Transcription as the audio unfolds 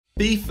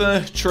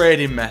FIFA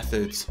trading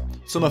methods.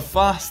 Some are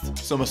fast,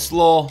 some are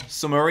slow,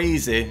 some are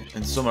easy,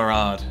 and some are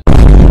hard.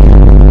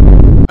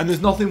 And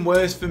there's nothing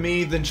worse for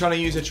me than trying to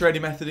use a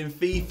trading method in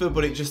FIFA,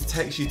 but it just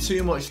takes you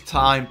too much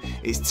time.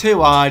 It's too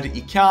hard,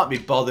 you can't be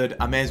bothered.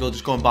 I may as well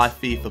just go and buy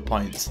FIFA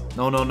points.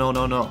 No. No.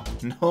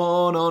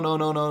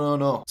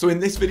 So in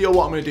this video,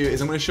 what I'm going to do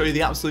is I'm going to show you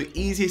the absolute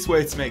easiest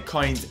way to make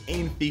coins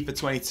in FIFA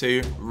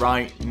 22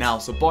 right now.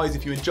 So boys,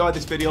 if you enjoyed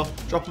this video,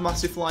 drop a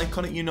massive like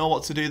on it. You know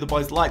what to do. The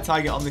boys' like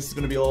target on this is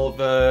going to be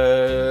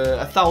over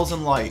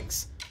 1,000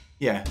 likes.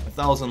 Yeah,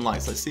 1,000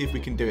 likes. Let's see if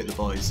we can do it, the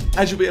boys.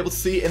 As you'll be able to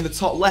see in the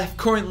top left,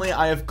 currently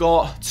I have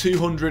got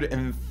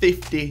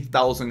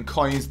 250,000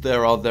 coins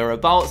there or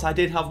thereabouts. I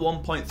did have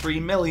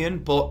 1.3 million,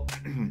 but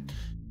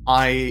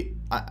I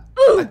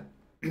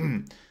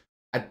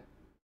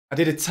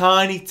did a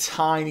tiny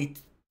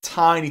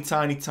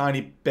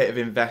bit of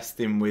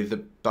investing with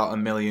about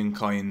 1 million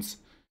coins.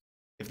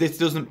 If this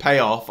doesn't pay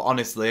off,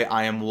 honestly,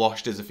 I am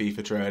washed as a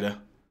FIFA trader.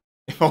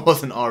 If I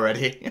wasn't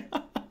already.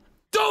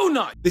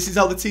 This is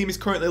how the team is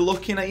currently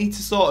looking. I need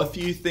to sort a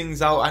few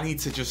things out. I need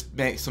to just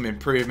make some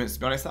improvements,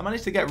 to be honest. I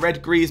managed to get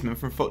Red Griezmann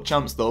from FUT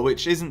Champs though,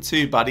 which isn't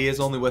too bad. He is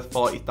only worth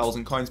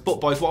 40,000 coins. But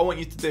boys, what I want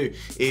you to do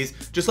is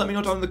just let me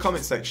know down in the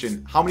comment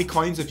section, how many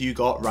coins have you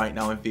got right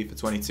now in FIFA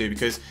 22?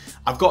 Because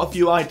I've got a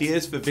few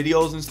ideas for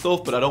videos and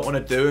stuff, but I don't want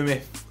to do them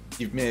if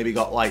you've maybe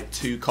got like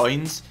 2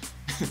 coins.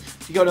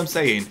 You get what I'm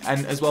saying?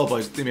 And as well,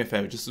 boys, do me a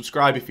favour, just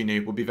subscribe if you're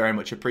new. Would be very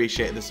much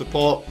appreciated. The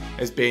support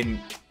has been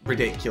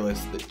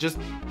ridiculous, just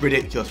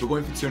ridiculous. We're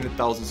going for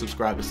 200,000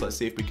 subscribers, so let's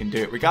see if we can do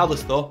it.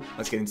 Regardless though,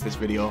 let's get into this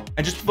video.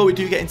 And just before we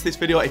do get into this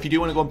video, if you do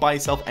want to go and buy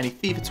yourself any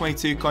FIFA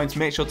 22 coins,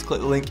 make sure to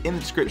click the link in the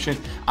description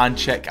and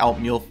check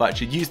out Mule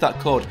Factory. Use that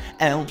code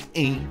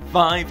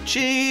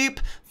LE5CHEAP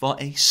for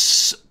a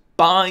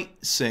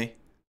spicy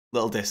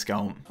little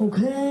discount.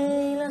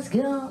 Okay, let's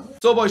go.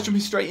 So boys,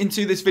 jumping straight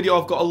into this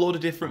video, I've got a load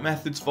of different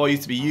methods for you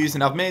to be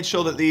using. I've made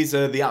sure that these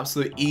are the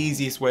absolute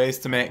easiest ways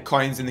to make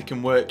coins, and they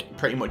can work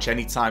pretty much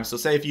any time. So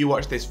say if you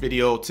watch this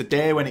video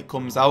today when it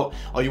comes out,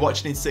 or you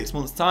watch it in 6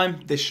 months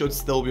time, this should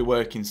still be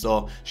working.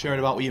 So share it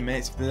about with your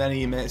mates. If there's any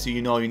of your mates who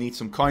you know you need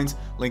some coins,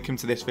 link them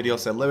to this video.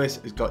 Say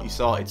Lewis has got you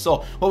sorted. So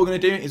what we're going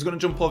to do is we're going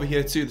to jump over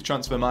here to the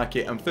transfer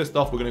market, and first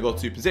off we're going to go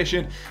to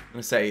position. I'm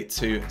going to say it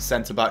to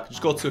centre back.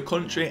 Just go to a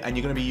country, and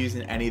you're going to be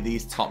using any of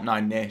these top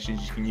 9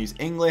 nations. You can use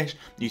English,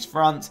 use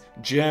France,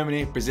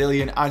 Germany,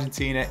 Brazilian,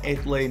 Argentina,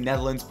 Italy,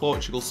 Netherlands,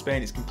 Portugal,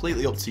 Spain. It's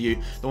completely up to you.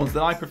 The ones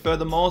that I prefer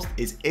the most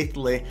is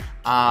Italy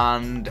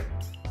and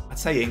I'd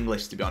say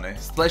English, to be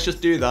honest. Let's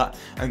just do that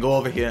and go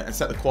over here and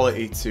set the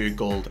quality to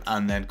gold,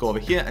 and then go over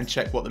here and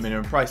check what the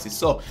minimum price is.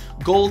 So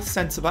gold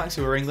centre backs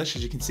who are English,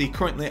 as you can see,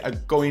 currently are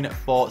going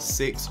for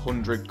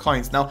 600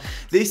 coins. Now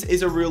this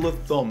is a rule of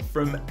thumb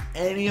from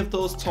any of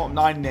those top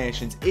 9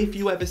 nations. If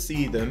you ever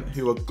see them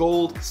who are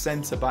gold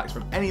centre backs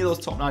from any of those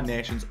top 9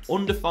 nations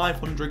under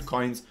 500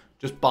 coins,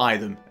 just buy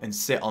them and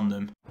sit on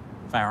them.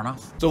 Fair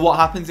enough. So what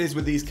happens is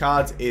with these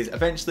cards is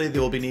eventually they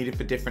will be needed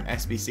for different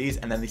SBCs,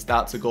 and then they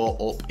start to go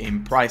up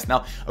in price.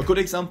 Now a good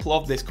example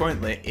of this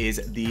currently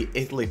is the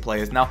Italy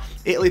players. Now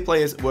Italy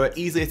players were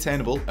easily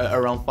attainable at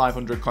around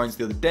 500 coins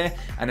the other day,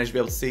 and as you'll be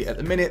able to see at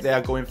the minute they are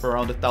going for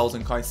around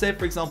 1,000 coins. Say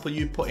for example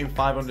you put in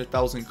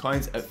 500,000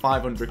 coins at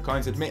 500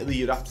 coins, admittedly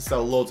you'd have to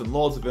sell loads and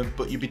loads of them,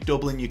 but you'd be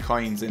doubling your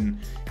coins. And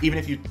even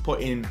if you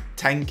put in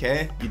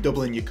 10k, you're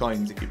doubling your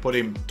coins. If you put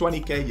in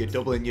 20k, you're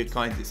doubling your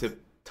coins. It's a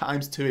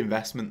 ×2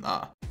 investment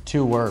there.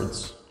 2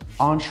 words: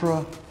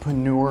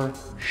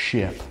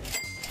 entrepreneurship.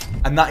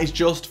 And that is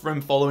just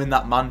from following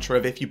that mantra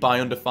of if you buy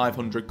under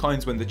 500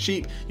 coins when they're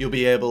cheap, you'll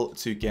be able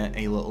to get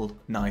a little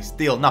nice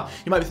deal. Now,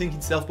 you might be thinking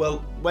to yourself, well,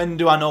 when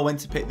do I know when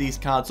to pick these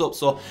cards up?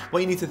 So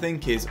what you need to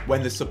think is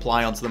when there's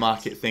supply onto the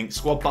market, think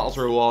squad battles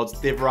rewards,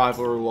 div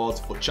rival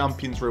rewards, FUT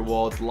champions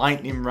rewards,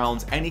 lightning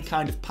rounds, any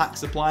kind of pack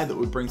supply that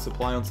would bring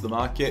supply onto the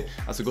market.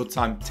 That's a good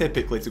time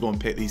typically to go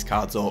and pick these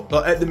cards up.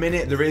 But at the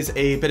minute, there is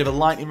a bit of a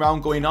lightning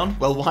round going on.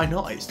 Well, why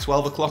not? It's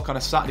 12 o'clock on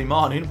a Saturday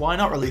morning. Why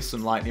not release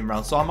some lightning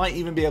rounds? So I might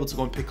even be able to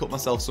go and pick up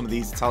myself some of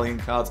these Italian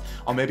cards,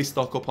 or maybe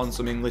stock up on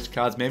some English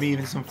cards, maybe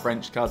even some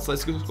French cards. So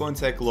let's just go and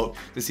take a look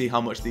to see how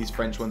much these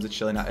French ones are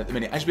chilling at the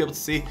minute. As you'll be able to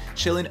see,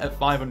 chilling at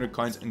 500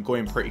 coins and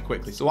going pretty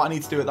quickly. So what I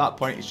need to do at that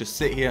point is just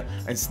sit here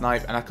and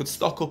snipe, and I could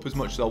stock up as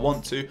much as I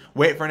want to,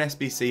 wait for an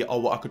SBC, or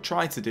what I could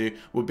try to do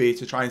would be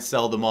to try and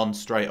sell them on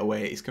straight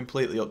away. It's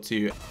completely up to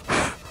you.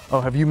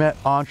 Oh, have you met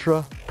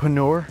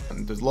entrepreneur?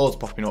 And there's loads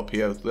popping up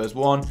here. There's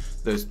 1,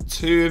 there's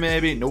 2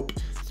 maybe, nope.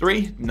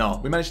 3? No.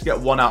 We managed to get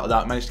 1 out of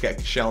that. We managed to get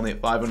Shelny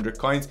at 500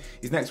 coins.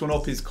 His next one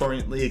up is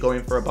currently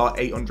going for about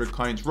 800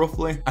 coins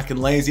roughly. I can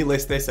lazy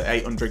list this at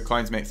 800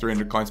 coins, make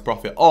 300 coins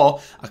profit, or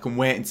I can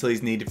wait until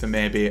he's needed for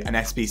maybe an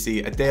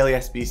SBC, a daily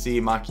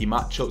SBC, marquee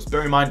matchups.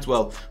 Bear in mind as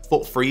well,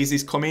 FUT Freeze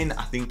is coming.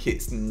 I think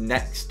it's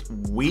next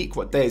week.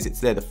 What day is it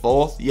today? The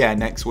 4th? Yeah,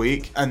 next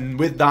week. And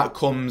with that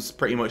comes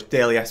pretty much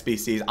daily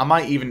SBCs. I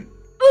might even...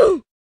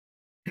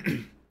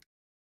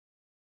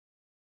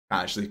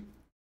 actually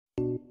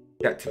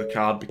get to the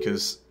card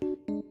because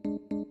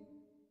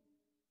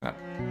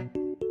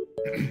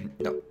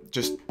no,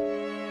 just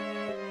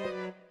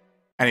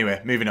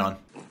Anyway, moving on.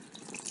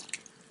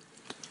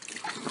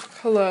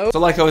 Hello. So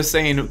like I was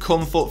saying,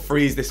 come foot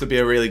freeze, this would be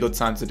a really good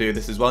time to do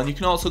this as well. And you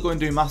can also go and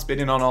do mass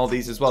bidding on all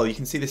these as well. You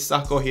can see this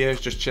Sacco here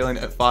is just chilling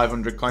at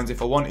 500 coins.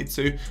 If I wanted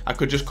to, I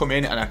could just come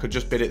in and I could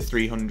just bid at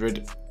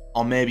 300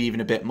 or maybe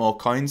even a bit more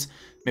coins.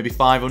 Maybe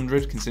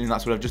 500, considering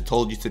that's what I've just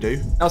told you to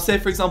do. Now, say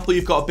for example,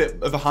 you've got a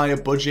bit of a higher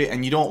budget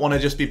and you don't want to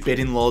just be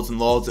bidding loads and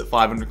loads at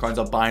 500 coins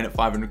or buying at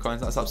 500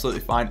 coins. That's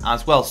absolutely fine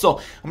as well. So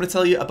I'm going to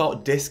tell you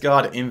about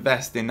discard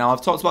investing. Now,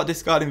 I've talked about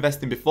discard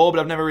investing before, but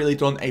I've never really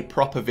done a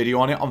proper video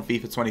on it on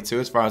FIFA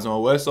 22 as far as I'm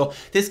aware. So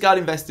discard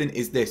investing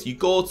is this. You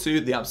go to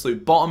the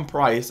absolute bottom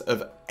price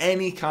of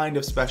any kind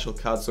of special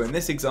card. So in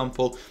this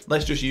example,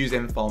 let's just use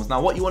informs.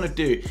 Now, what you want to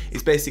do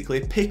is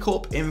basically pick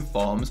up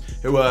informs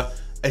who are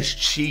as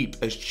cheap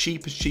as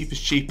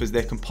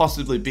they can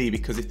possibly be,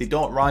 because if they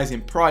don't rise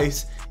in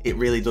price, it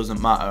really doesn't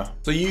matter.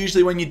 So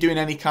usually when you're doing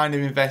any kind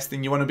of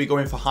investing, you want to be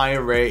going for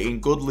higher rating,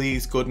 good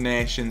leagues, good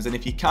nations, and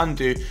if you can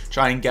do,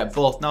 try and get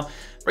both. Now,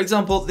 for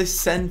example, this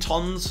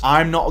Centons,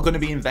 I'm not going to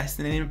be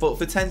investing in it, but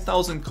for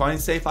 10,000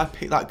 coins, say if I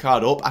pick that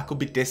card up, I could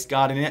be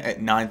discarding it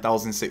at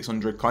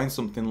 9,600 coins,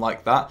 something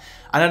like that.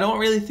 And I don't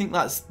really think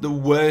that's the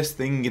worst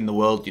thing in the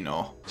world, you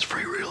know. It's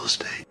free real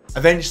estate.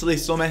 Eventually,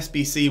 some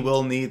SBC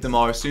will need them,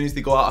 or as soon as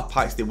they go out of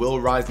packs, they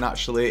will rise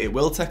naturally. It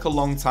will take a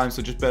long time,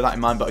 so just bear that in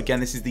mind. But again,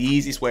 this is the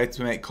easiest way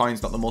to make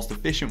coins, not the most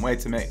efficient way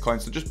to make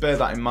coins, so just bear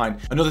that in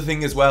mind. Another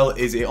thing as well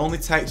is it only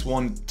takes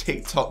one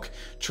TikTok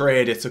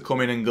trader to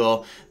come in and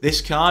go,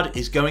 this card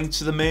is going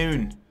to the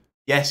moon.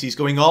 Yes, he's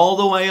going all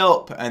the way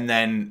up, and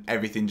then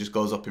everything just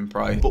goes up in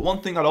price. But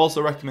one thing I'd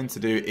also recommend to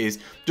do is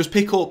just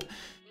pick up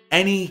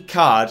any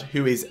card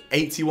who is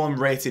 81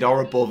 rated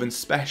or above and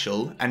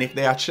special, and if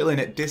they are chilling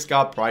at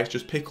discard price,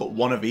 just pick up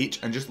one of each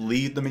and just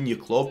leave them in your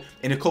club.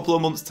 In a couple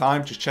of months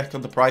time, just check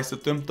on the price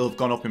of them. They'll have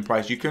gone up in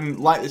price. You can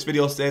like this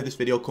video, save this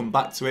video, come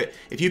back to it.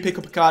 If you pick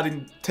up a card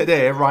in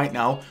today, right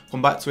now,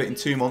 come back to it in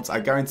 2 months,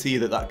 I guarantee you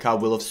that that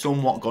card will have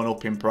somewhat gone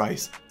up in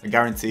price. I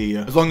guarantee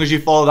you. As long as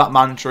you follow that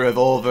mantra of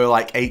over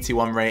like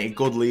 81 rated,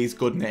 good leagues,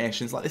 good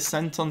nations, like this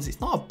Centons,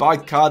 it's not a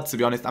bad card to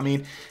be honest. I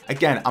mean,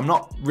 again, I'm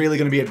not really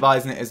going to be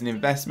advising it as an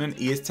investment.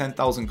 He is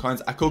 10,000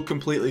 coins. I could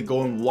completely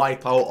go and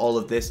wipe out all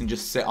of this and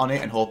just sit on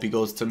it and hope he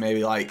goes to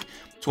maybe like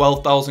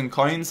 12,000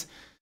 coins.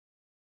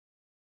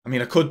 I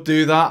mean, I could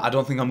do that. I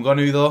don't think I'm going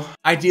to though.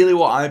 Ideally,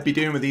 what I'd be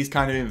doing with these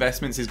kind of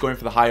investments is going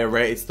for the higher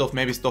rated stuff,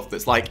 maybe stuff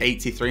that's like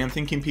 83. I'm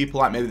thinking people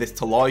like maybe this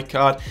Taloy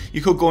card.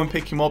 You could go and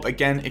pick him up.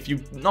 Again, if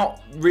you're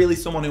not really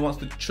someone who wants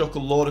to chuck a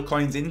load of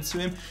coins into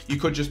him, you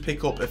could just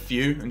pick up a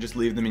few and just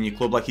leave them in your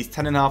club. Like he's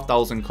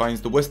 10,500 coins.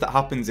 The worst that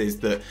happens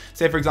is that,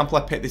 say for example,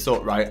 I pick this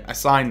up, right? I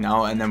sign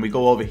now, and then we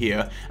go over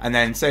here, and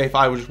then say if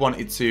I just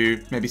wanted to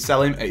maybe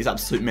sell him at his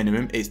absolute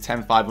minimum, it's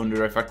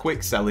 10,500. If I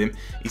quick sell him,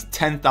 he's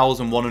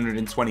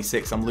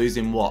 10,126. I'm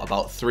losing what,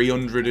 about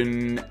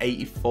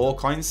 384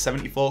 coins,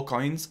 74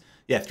 coins?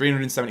 Yeah,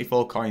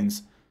 374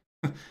 coins.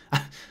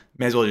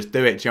 May as well just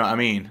do it, do you know what I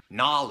mean?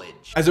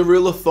 Knowledge. As a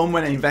rule of thumb,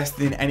 when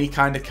investing in any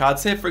kind of card,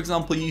 say for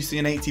example you see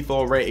an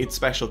 84 rated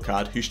special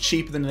card who's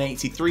cheaper than an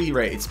 83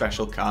 rated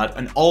special card,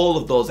 and all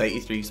of those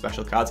 83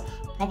 special cards,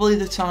 probably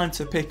the time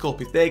to pick up.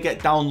 If they get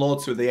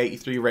downloaded to the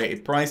 83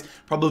 rated price,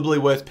 probably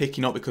worth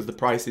picking up because the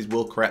prices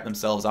will correct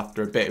themselves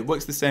after a bit. It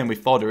works the same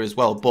with fodder as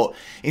well. But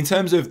in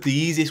terms of the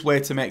easiest way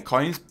to make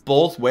coins,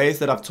 both ways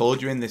that I've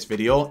told you in this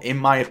video, in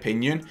my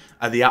opinion,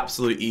 are the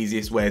absolute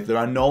easiest ways. There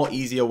are no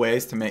easier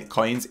ways to make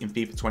coins in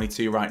FIFA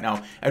 22 right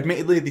now.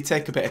 Admittedly, they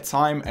take a bit of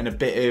time and a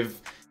bit of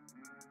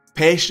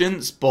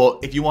patience, but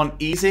if you want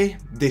easy,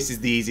 this is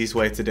the easiest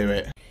way to do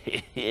it.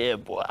 Yeah,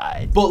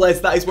 boy. But lads,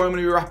 that is where I'm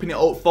going to be wrapping it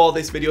up for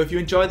this video. If you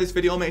enjoyed this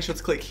video, make sure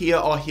to click here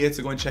or here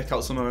to go and check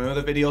out some of my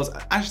other videos.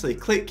 Actually,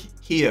 click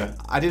here.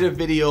 I did a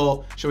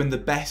video showing the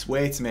best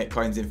way to make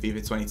coins in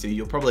FIFA 22.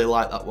 You'll probably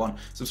like that one.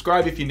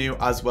 Subscribe if you're new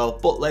as well.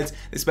 But lads,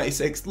 this is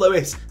 86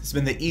 Lewis. This has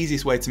been the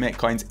easiest way to make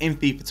coins in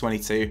FIFA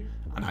 22,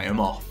 and I am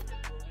off.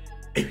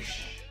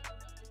 Oosh.